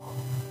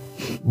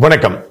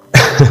வணக்கம்.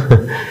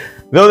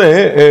 அதாவது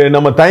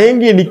நம்ம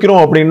தயங்கி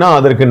நிற்கிறோம் அப்படின்னா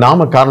அதற்கு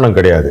நாம காரணம்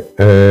கிடையாது.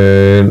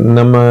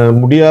 நம்ம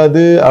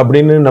முடியாது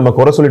அப்படின்னு நம்ம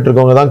குறை சொல்லிட்டு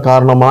இருக்கவங்க தான்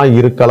காரணமா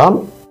இருக்கலாம்.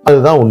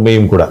 அதுதான்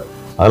உண்மையும் கூட.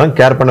 அதெல்லாம்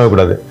கேர் பண்ணவே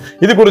கூடாது.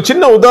 இதுக்கு ஒரு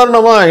சின்ன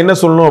உதாரணமா என்ன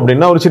சொல்லணும்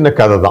அப்படின்னா ஒரு சின்ன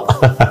கதை தான்.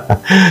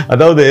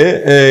 அதாவது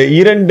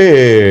இரண்டு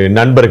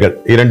நண்பர்கள்,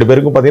 இரண்டு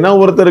பேருக்கும் பார்த்தீங்கன்னா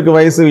ஒருத்தருக்கு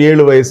வயசு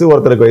 7 வயசு,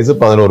 ஒருத்தருக்கு வயசு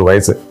 11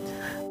 வயசு.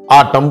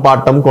 ஆட்டம்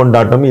பாட்டம்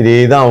கொண்டாட்டம் இதே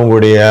தான்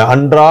அவங்களுடைய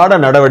அன்றாட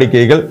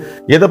நடவடிக்கைகள்.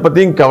 எதை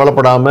பற்றியும்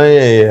கவலைப்படாம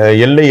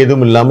எல்லை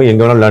எதுவும் இல்லாமல்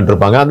எங்கே வேணாலும்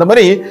விளையாண்டுருப்பாங்க. அந்த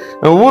மாதிரி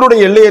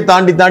ஊருடைய எல்லையை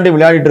தாண்டி தாண்டி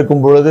விளையாடிட்டு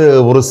இருக்கும் பொழுது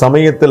ஒரு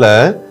சமயத்தில்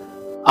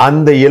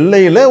அந்த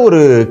எல்லையில் ஒரு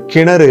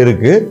கிணறு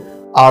இருக்கு,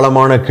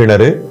 ஆழமான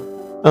கிணறு.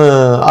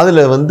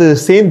 அதில்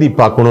சேந்தி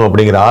பார்க்கணும்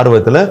அப்படிங்கிற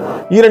ஆர்வத்தில்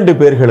இரண்டு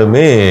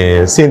பேர்களுமே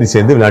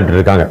சேர்ந்து விளையாண்டுட்டு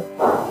இருக்காங்க.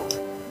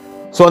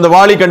 ஸோ அந்த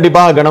வாளி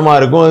கண்டிப்பாக கனமாக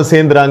இருக்கும்.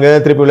 சேர்ந்துறாங்க,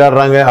 திருப்பி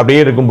விளையாடுறாங்க.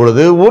 அப்படியே இருக்கும்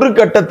பொழுது ஒரு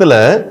கட்டத்தில்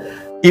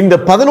இந்த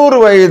 11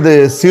 வயது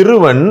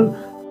சிறுவன்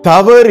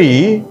தவறி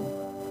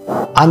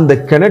அந்த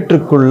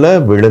கிணற்றுக்குள்ள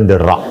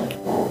விழுந்துடுறான்.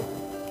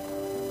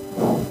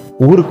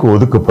 ஊருக்கு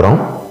ஒதுக்குப்புறம்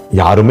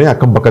யாருமே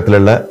அக்கம் பக்கத்தில்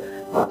இல்லை.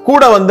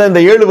 கூட வந்த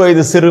இந்த 7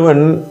 வயது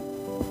சிறுவன்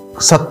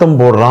சத்தம்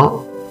போடுறான்,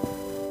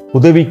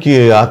 உதவிக்கு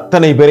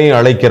அத்தனை பேரையும்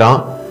அழைக்கிறான்.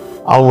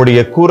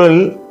 அவனுடைய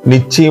குரல்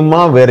நிச்சயமா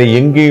வேற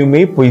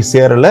எங்கேயுமே போய்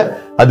சேரல.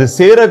 அது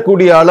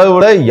சேரக்கூடிய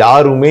அளவுல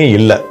யாருமே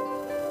இல்லை.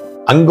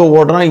 அங்க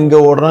ஓடுறான், இங்க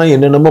ஓடுறான்,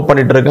 என்னென்னமோ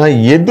பண்ணிட்டு இருக்கான்.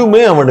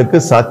 எதுவுமே அவனுக்கு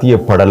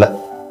சாத்தியப்படலை.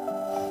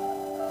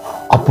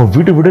 அப்போ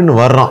விடுன்னு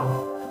வர்றான்.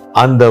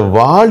 அந்த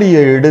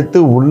வாளியை எடுத்து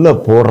உள்ள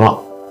போடுறான்.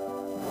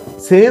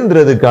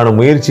 சேர்ந்துறதுக்கான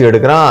முயற்சி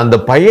எடுக்கிறான். அந்த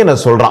பையனை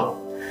சொல்றான்,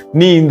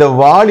 நீ இந்த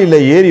வாளில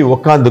ஏறி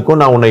உக்காந்துக்கோ,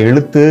 நான் உன்னை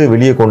இழுத்து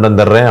வெளியே கொண்டு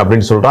வந்துடுறேன்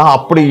அப்படின்னு சொல்றான்.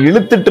 அப்படி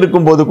இழுத்துட்டு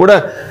இருக்கும் போது கூட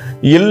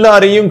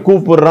எல்லாரையும்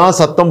கூப்பிடுறான்,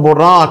 சத்தம்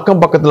போடுறான்.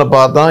 அக்கம் பக்கத்துல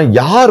பார்த்தான்,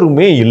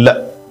 யாருமே இல்லை.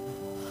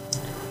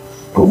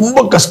 ரொம்ப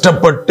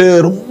கஷ்டப்பட்டு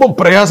ரொம்ப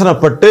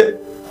பிரயாசனப்பட்டு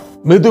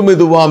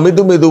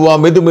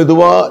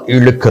மெதுமெதுவா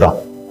இழுக்கிறான்.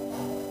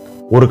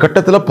 ஒரு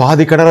கட்டத்துல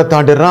பாதி கிணற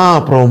தாண்டிடுறான்.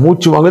 அப்புறம்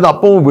மூச்சு வாங்குது.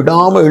 அப்பவும்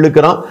விடாம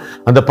இழுக்கிறான்.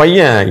 அந்த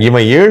பையன்,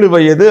 இவன் 7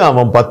 வயது,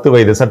 அவன் 10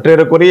 வயது,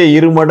 சற்றேறக்குறைய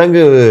 2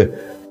 மடங்கு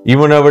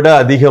இவனை விட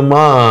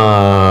அதிகமா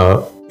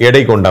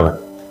எடை கொண்டவன்.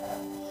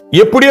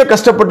 எப்படியோ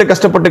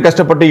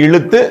கஷ்டப்பட்டு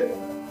இழுத்து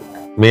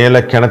மேல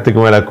கிணத்துக்கு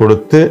மேல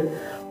கொடுத்து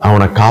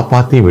அவனை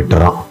காப்பாத்தி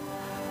விட்டுறான்.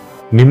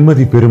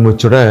 நிம்மதி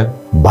பெருமூச்சோட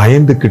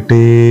பயந்துக்கிட்டே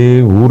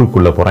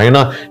ஊருக்குள்ள போறான்.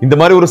 ஏன்னா இந்த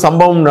மாதிரி ஒரு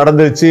சம்பவம்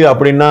நடந்துருச்சு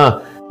அப்படின்னா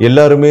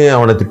எல்லாருமே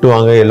அவனை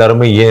திட்டுவாங்க,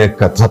 எல்லாருமே ஏன்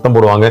சத்தம்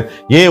போடுவாங்க,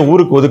 ஏன்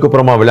ஊருக்கு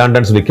ஒதுக்குப்புறமா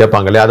விளையாண்டான்னு சொல்லி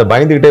கேட்பாங்க இல்லையா. அதை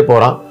பயந்துக்கிட்டே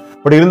போறான்.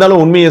 பட்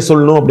இருந்தாலும் உண்மையை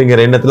சொல்லணும்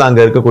அப்படிங்கிற எண்ணத்துல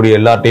அங்க இருக்கக்கூடிய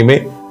எல்லார்ட்டையுமே,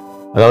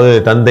 அதாவது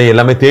தந்தை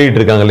எல்லாமே தேடிட்டு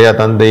இருக்காங்க இல்லையா,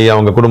 தந்தை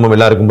அவங்க குடும்பம்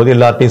எல்லாம் இருக்கும்போது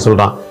எல்லார்ட்டையும்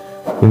சொல்றான்,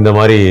 இந்த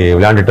மாதிரி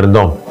விளையாண்டுட்டு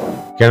இருந்தோம்,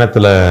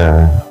 கிணத்துல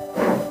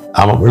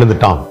அவன்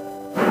விழுந்துட்டான்.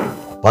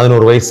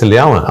 11 வயசு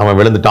இல்லையா, அவன்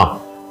விழுந்துட்டான்.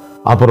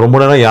 அப்புறம் ரொம்ப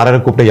நேரம்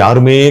யாரும் கூப்பிட்ட,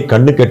 யாருமே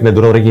கண்ணு கட்டின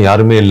தூரம் வரைக்கும்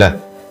யாருமே இல்லை.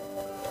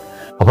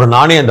 அப்புறம்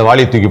நானே அந்த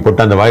வாளியை தூக்கி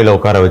போட்டு அந்த வாயில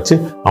உட்கார வச்சு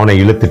அவனை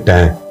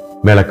இழுத்துட்டேன்,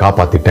 மேல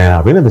காப்பாத்திட்டேன்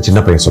அப்படின்னு அந்த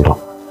சின்ன பையன் சொல்றான்.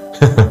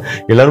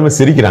 எல்லாருமே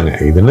சிரிக்கிறாங்க.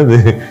 இது என்னது,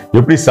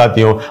 எப்படி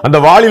சாத்தியம்? அந்த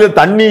வாளியில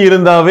தண்ணி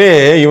இருந்தாவே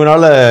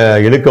இவனால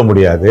இழுக்க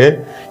முடியாது.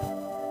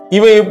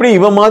 இவன் எப்படி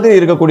இவன் மாதிரி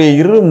இருக்கக்கூடிய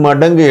 2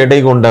 மடங்கு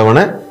எடை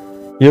கொண்டவனை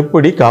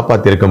எப்படி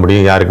காப்பாத்திருக்க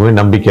முடியும்? யாருக்குமே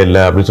நம்பிக்கை இல்லை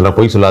அப்படின்னு சொல்ல,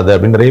 பொய் சொல்லாத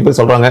அப்படின்னு நிறைய பேர்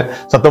சொல்றாங்க,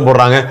 சத்தம்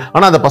போடுறாங்க.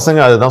 ஆனா அந்த பசங்க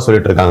அதுதான்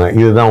சொல்லிட்டு இருக்காங்க,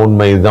 இதுதான்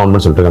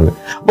உண்மைன்னு சொல்லிட்டு இருக்காங்க.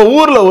 அப்ப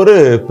ஊர்ல ஒரு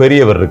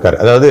பெரியவர் இருக்காரு.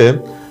 அதாவது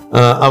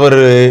அவர்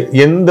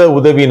எந்த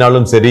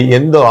உதவினாலும் சரி,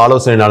 எந்த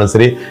ஆலோசனைனாலும்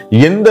சரி,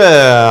 எந்த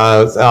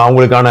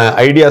அவங்களுக்கான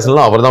ஐடியாஸ்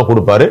எல்லாம் அவர் தான்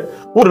கொடுப்பாரு.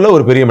 ஊர்ல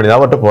ஒரு பெரிய மனிதர்,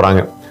 அவர்கிட்ட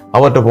போறாங்க.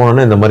 அவர்கிட்ட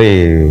போனோன்னு இந்த மாதிரி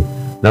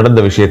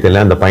நடந்த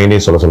விஷயத்துல அந்த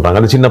பையனே சொல்றாங்க.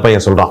 அந்த சின்ன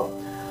பையன் சொல்றான்,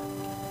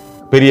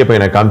 பெரிய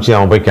பையனை காமிச்சு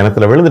அவன் போய்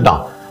கிணத்துல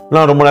விழுந்துட்டான்.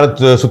 நான் ரொம்ப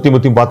நேரம் சுத்தி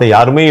முத்தி பார்த்தேன்,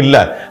 யாருமே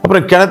இல்லை.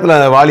 அப்புறம் கிணத்துல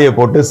வாளியை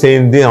போட்டு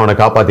சேர்ந்து அவனை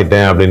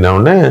காப்பாத்திட்டேன் அப்படின்ன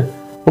உடனே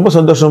ரொம்ப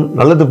சந்தோஷம்,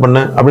 நல்லது பண்ண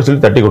அப்படின்னு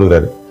சொல்லி தட்டி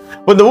கொடுக்குறாரு.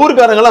 இப்போ இந்த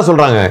ஊருக்காரங்கெல்லாம்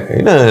சொல்றாங்க,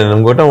 என்ன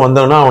உங்ககிட்ட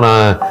வந்தவனா அவனை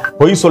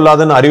பொய்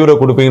சொல்லாதன்னு அறிவுரை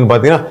கொடுப்பீங்கன்னு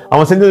பார்த்தீங்கன்னா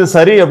அவன் செஞ்சது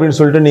சரி அப்படின்னு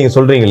சொல்லிட்டு நீங்க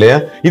சொல்றீங்க இல்லையா,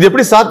 இது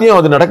எப்படி சாத்தியம்?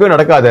 அது நடக்கவே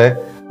நடக்காது.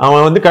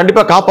 அவன்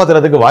கண்டிப்பா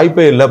காப்பாத்துறதுக்கு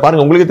வாய்ப்பே இல்லை.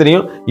 பாருங்க, உங்களுக்கு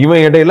தெரியும்,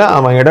 இவன் இடையில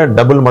அவன் இட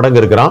டபுள்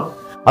மடங்கு இருக்கிறான்.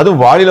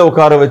 அதுவும் வாளியில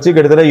உட்கார வச்சு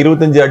கிட்டத்தட்ட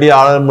 25 அடி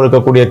ஆழம்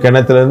இருக்கக்கூடிய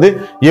கிணத்துல இருந்து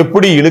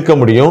எப்படி இழுக்க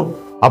முடியும்?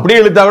 அப்படியே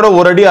இழுத்தா கூட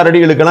 1 அடி 1/2 அடி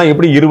இழுக்கலாம்.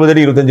 எப்படி 20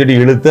 அடி 25 அடி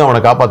இழுத்து அவனை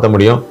காப்பாற்ற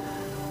முடியும்?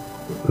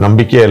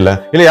 நம்பிக்கையே இல்லை.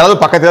 இல்லை, யாராவது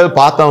பக்கத்துல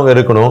பார்த்தவங்க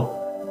இருக்கணும்,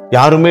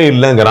 யாருமே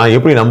இல்லைங்கிறான்,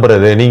 எப்படி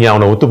நம்புறது? நீங்க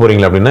அவனை ஒத்து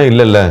போறீங்களா அப்படின்னா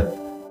இல்லை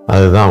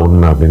அதுதான்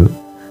உண்மை அப்படின்னு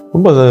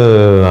ரொம்ப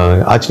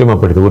ஆச்சரியமா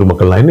போயிடுது. ஊர்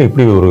மக்கள்லாம், என்ன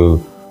இப்படி ஒரு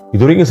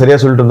இது வரைக்கும் சரியா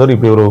சொல்லிட்டு இருந்தவர்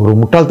இப்படி ஒரு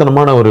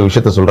முட்டாள்தனமான ஒரு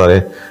விஷயத்த சொல்றாரு.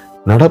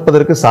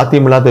 நடப்பதற்கு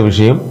சாத்தியமில்லாத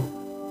விஷயம்,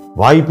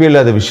 வாய்ப்பே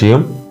இல்லாத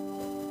விஷயம்.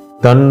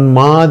 தன்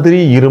மாதிரி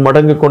 2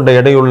 மடங்கு கொண்ட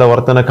எடையுள்ள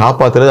ஒருத்தனை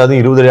காப்பாத்துறது,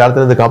 அதுவும் 20 அடி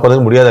ஆழத்துல இருந்து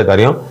காப்பாற்ற முடியாத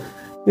காரியம்.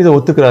 இதை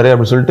ஒத்துக்கிறாரு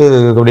அப்படின்னு சொல்லிட்டு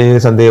அப்படியே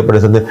சந்தேகப்பட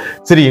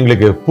சரி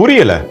எங்களுக்கு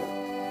புரியல,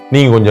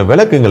 நீங்க கொஞ்சம்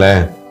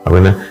விளக்குங்களேன்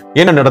அப்படின்னு.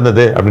 என்ன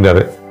நடந்தது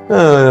அப்படின்றாரு.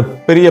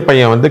 பெரிய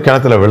பையன்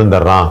கிணத்துல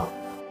விழுந்துடுறான்.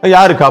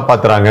 யாரு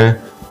காப்பாத்துறாங்க?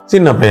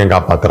 சின்ன பையன்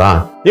காப்பாத்துறான்.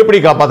 எப்படி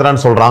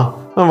காப்பாத்துறான்னு சொல்றான்.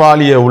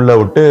 வாளியை உள்ள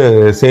விட்டு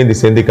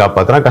சேர்ந்து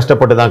காப்பாத்துறான்,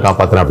 கஷ்டப்பட்டு தான்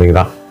காப்பாத்துறான்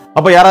அப்படிங்கிறான்.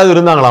 அப்ப யாராவது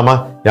இருந்தாங்களாமா?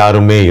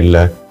 யாருமே இல்ல.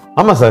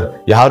 ஆமா சார்,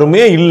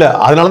 யாருமே இல்ல,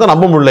 அதனாலதான்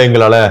நம்ப முடியல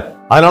எங்களால,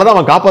 அதனாலதான்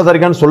அவன்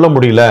காப்பாத்துறான்னு சொல்ல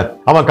முடியல,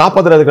 அவன்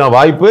காப்பாத்துறதுக்கான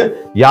வாய்ப்பு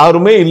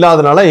யாருமே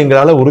இல்லாதனால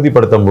எங்களால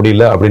உறுதிப்படுத்த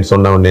முடியல அப்படின்னு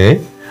சொன்ன உடனே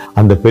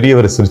அந்த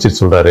பெரியவர் சிரிச்சு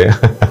சொல்றாரு,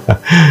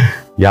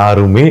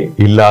 யாருமே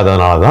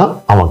இல்லாதனாலதான்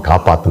அவன்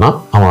காப்பாத்தினான்,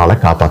 அவனால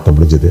காப்பாற்ற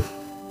முடிஞ்சது.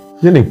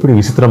 என்ன இப்படி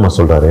விசித்திரமா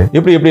சொல்றாரு,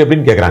 எப்படி எப்படி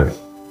அப்படின்னு கேக்குறாங்க.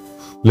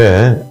 இல்ல,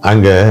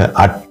 அங்க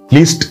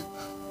அட்லீஸ்ட்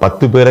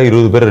 10 பேரை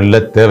 20 பேர் இல்ல,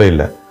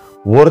 தேவையில்லை,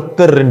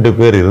 ஒருத்தர் 2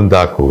 பேர்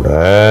இருந்தா கூட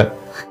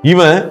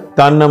இவன்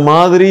தன்னை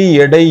மாதிரி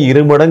எடை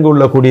 2 மடங்கு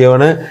உள்ள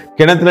கூடியவனை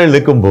கிணத்துல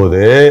இழுக்கும்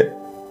போது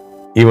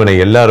இவனை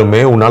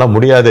எல்லாருமே உன்னால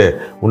முடியாது,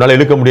 உன்னால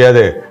இழுக்க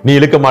முடியாது, நீ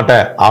இழுக்க மாட்ட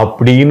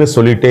அப்படின்னு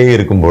சொல்லிட்டே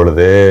இருக்கும்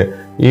பொழுது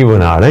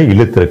இவனால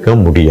இழுத்திருக்க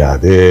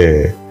முடியாது.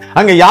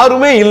 அங்க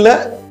யாருமே இல்லை,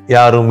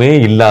 யாருமே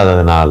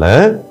இல்லாததுனால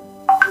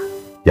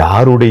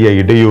யாருடைய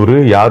இடையூறு,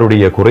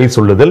 யாருடைய குறை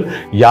சொல்லுதல்,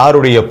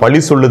 யாருடைய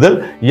பழி சொல்லுதல்,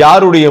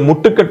 யாருடைய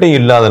முட்டுக்கட்டை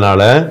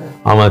இல்லாதனால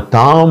அவன்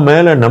தான்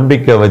மேல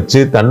நம்பிக்கை வச்சு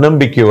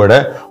தன்னம்பிக்கையோட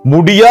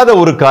முடியாத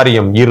ஒரு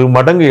காரியம் 2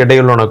 மடங்கு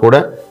எடையுள்ளன கூட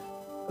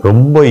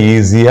ரொம்ப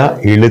ஈஸியா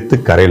இழுத்து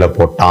கரையில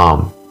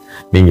போட்டான்.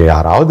 நீங்க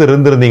யாராவது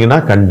இருந்திருந்தீங்கன்னா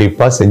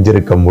கண்டிப்பா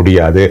செஞ்சிருக்க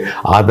முடியாது.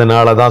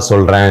 அதனாலதான்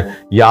சொல்றேன்,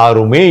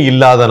 யாருமே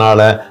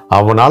இல்லாதனால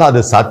அவனால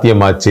அது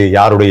சாத்தியமாச்சு.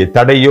 யாருடைய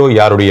தடையோ,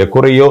 யாருடைய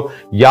குறையோ,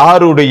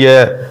 யாருடைய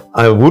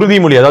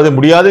உறுதிமொழி, அதாவது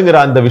முடியாதுங்கிற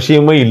அந்த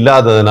விஷயமே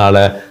இல்லாததுனால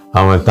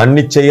அவன்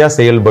தன்னிச்சையா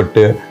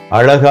செயல்பட்டு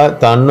அழகா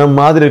தன்ன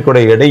மாதிரி கூட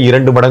எடை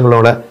 2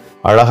 மடங்களோட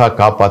அழகா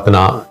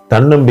காப்பாத்தினா,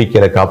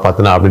 தன்னம்பிக்கையில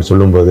காப்பாத்தினா அப்படின்னு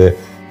சொல்லும்போது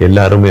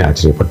எல்லாருமே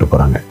ஆச்சரியப்பட்டு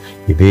போறாங்க.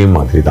 இதே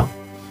மாதிரிதான்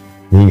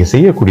நீங்க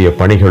செய்யக்கூடிய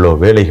பணிகளோ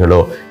வேலைகளோ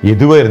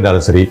எதுவா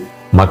இருந்தாலும் சரி,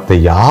 மற்ற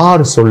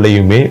யார்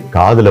சொல்லையுமே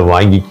காதுல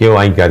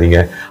வாங்கிக்காதீங்க.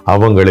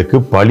 அவங்களுக்கு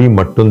பழி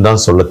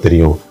மட்டும்தான் சொல்ல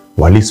தெரியும்,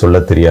 வழி சொல்ல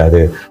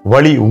தெரியாது.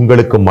 வழி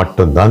உங்களுக்கு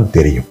மட்டும்தான்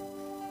தெரியும்.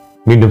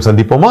 மீண்டும்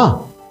சந்திப்போமா?